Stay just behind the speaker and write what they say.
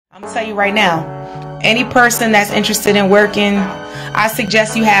I'm gonna tell you right now, any person that's interested in working, I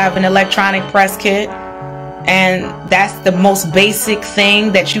suggest you have an electronic press kit, and that's the most basic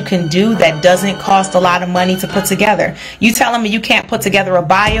thing that you can do that doesn't cost a lot of money to put together. You telling me you can't put together a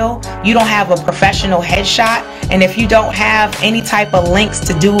bio, you don't have a professional headshot, and if you don't have any type of links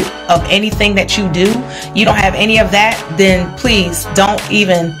to do of anything that you do, you don't have any of that, then please don't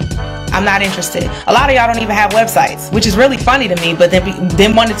even. I'm not interested. A lot of y'all don't even have websites, which is really funny to me, but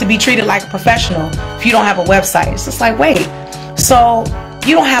then wanted to be treated like a professional if you don't have a website. It's just like, wait, so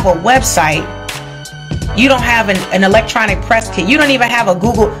you don't have a website, you don't have an electronic press kit, you don't even have a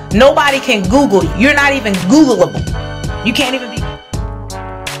Google, nobody can Google, you're not even Googleable. You can't even be